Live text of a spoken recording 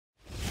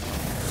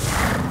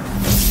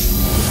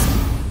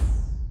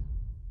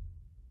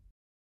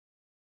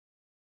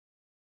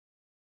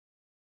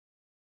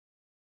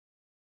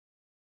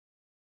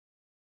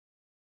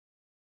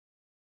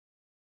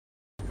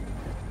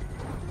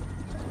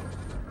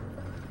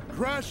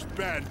Crash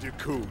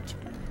Bandicoot.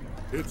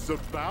 It's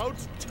about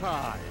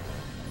time.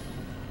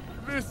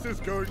 This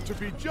is going to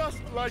be just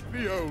like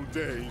the old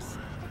days.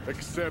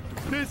 Except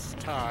this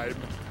time,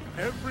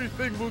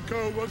 everything will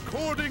go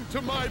according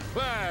to my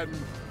plan.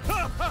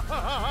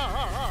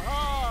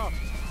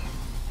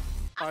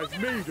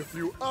 I've made a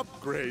few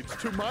upgrades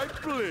to my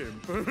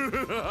blimp.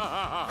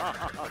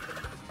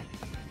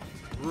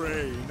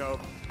 Rain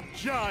of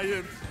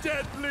giant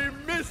deadly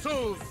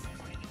missiles!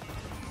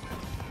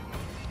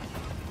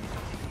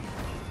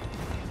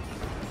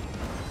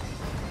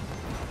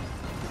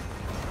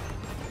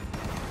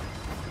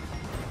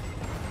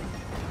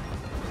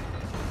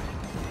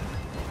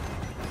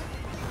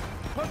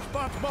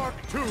 Punchbot Mark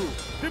II,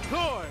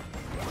 deploy!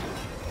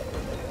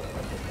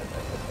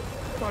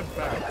 Fun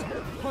fact,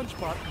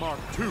 Punchbot Mark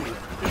II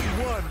is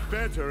one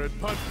better at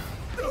punch...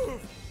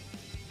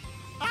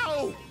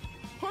 Ow!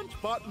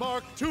 Punchbot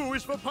Mark II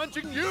is for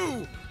punching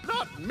you,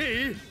 not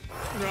me!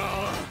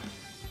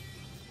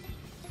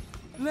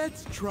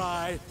 Let's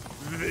try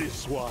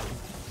this one.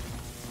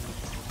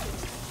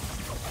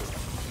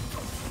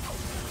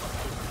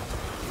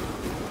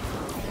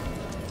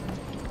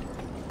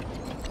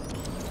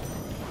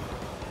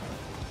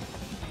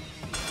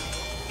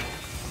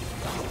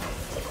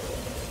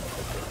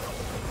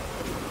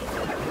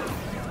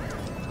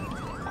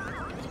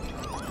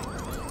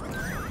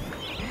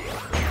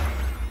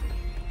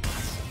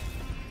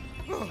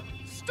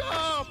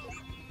 Stop!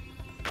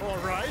 All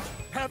right,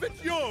 have it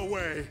your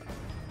way.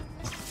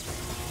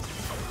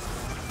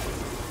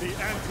 The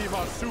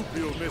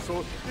anti-marsupial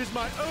missile is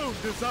my own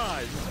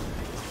design.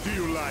 Do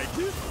you like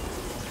it?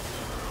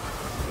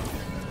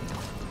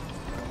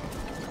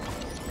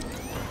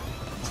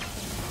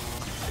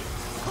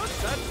 Punch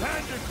that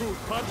Bandicoot,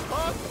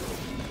 Punchbot!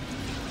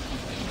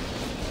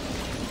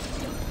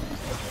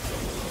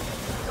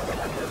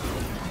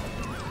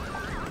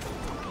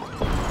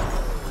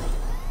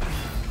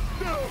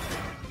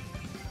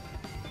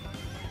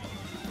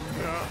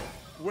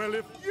 Well,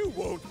 if you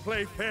won't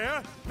play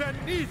fair, then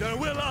neither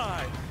will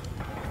I.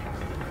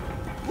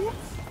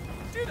 Oops,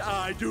 did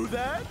I do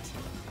that?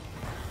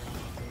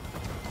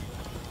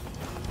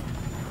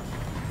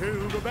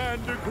 Kill the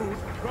Bandicoot,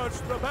 crush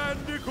the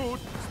Bandicoot,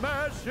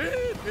 smash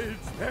in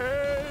its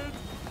head.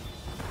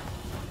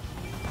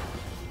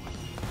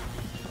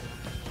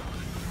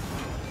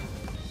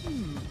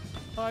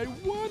 I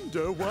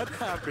wonder what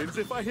happens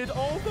if I hit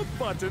all the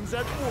buttons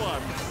at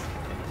once.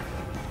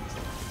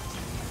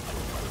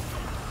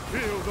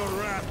 Feel the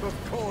wrath of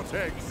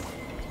Cortex!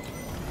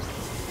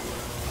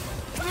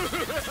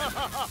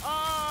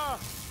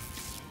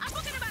 Ako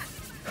ka na ba?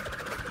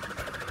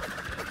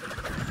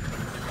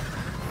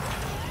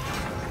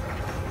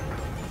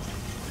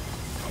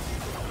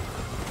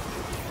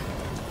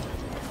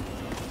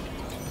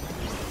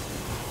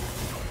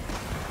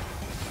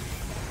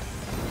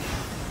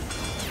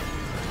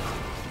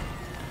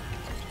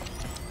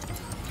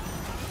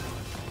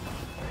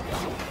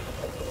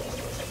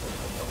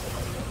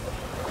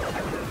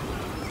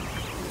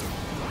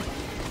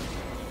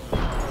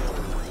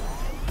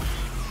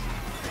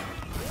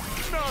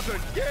 Not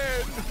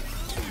again!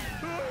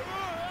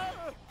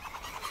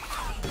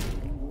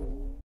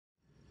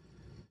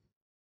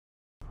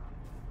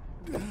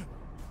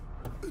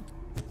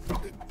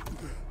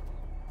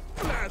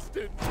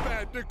 Blasted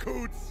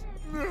Bandicoots!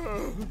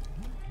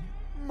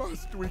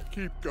 Must we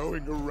keep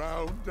going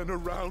around and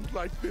around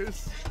like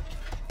this?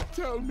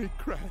 Tell me,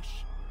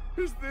 Crash,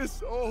 is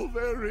this all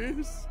there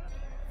is?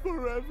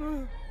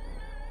 Forever?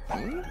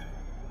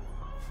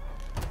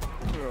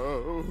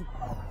 No.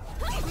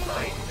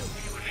 I knew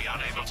you would be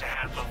unable to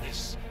handle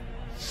this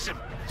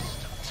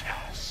simplest of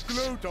tasks.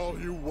 Gloat all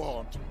you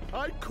want.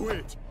 I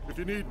quit. If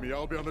you need me,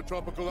 I'll be on a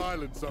tropical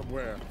island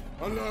somewhere.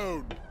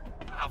 Alone.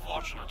 How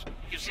fortunate.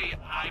 You see,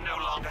 I no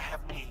longer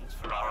have needs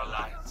for our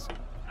alliance.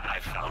 I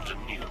found a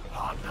new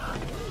partner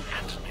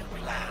and a new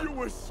plan. You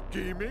were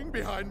scheming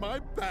behind my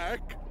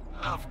back?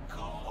 Of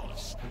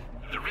course.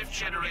 The Rift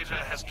Generator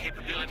has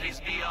capabilities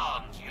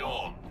beyond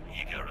your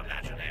meager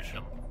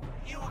imagination.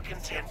 You were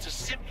content to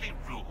simply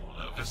rule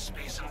over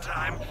space and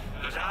time,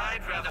 but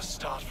I'd rather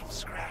start from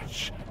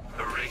scratch.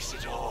 Erase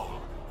it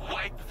all.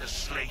 Wipe the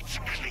slate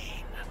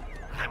clean.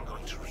 I'm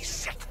going to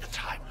reset the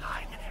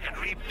timeline and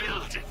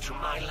rebuild it to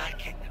my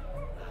liking.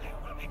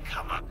 I will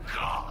become a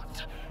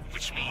god,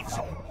 which means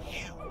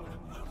you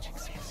won't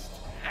exist.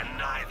 And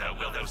neither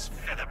will those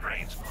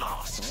feather-brained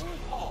masks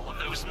or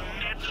those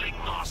meddling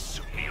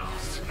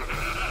marsupials.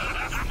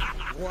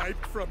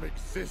 Wiped from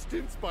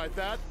existence by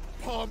that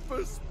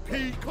pompous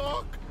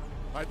peacock?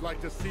 I'd like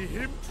to see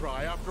him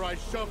try after I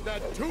shove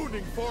that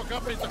tuning fork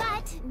up his...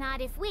 But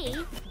not if we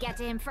get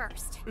to him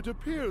first. It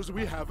appears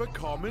we have a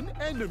common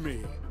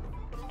enemy.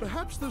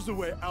 Perhaps there's a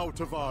way out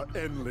of our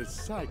endless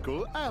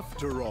cycle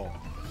after all.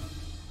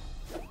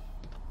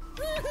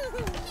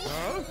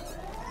 Huh?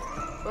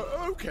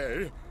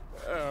 Okay.